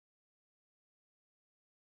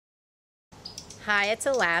Hi, it's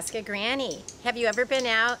Alaska Granny. Have you ever been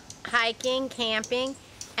out hiking, camping,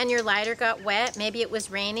 and your lighter got wet? Maybe it was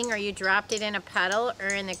raining or you dropped it in a puddle or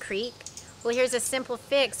in the creek. Well, here's a simple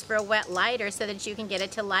fix for a wet lighter so that you can get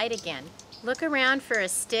it to light again. Look around for a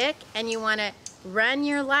stick and you want to run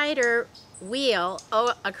your lighter wheel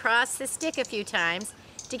across the stick a few times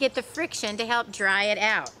to get the friction to help dry it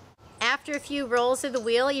out. After a few rolls of the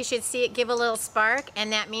wheel, you should see it give a little spark,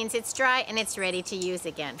 and that means it's dry and it's ready to use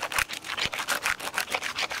again.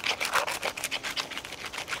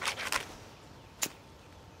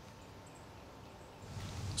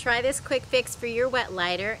 Try this quick fix for your wet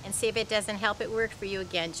lighter and see if it doesn't help it work for you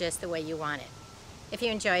again just the way you want it. If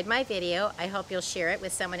you enjoyed my video, I hope you'll share it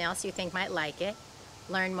with someone else you think might like it.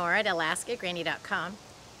 Learn more at alaskagranny.com.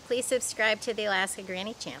 Please subscribe to the Alaska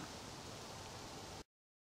Granny channel.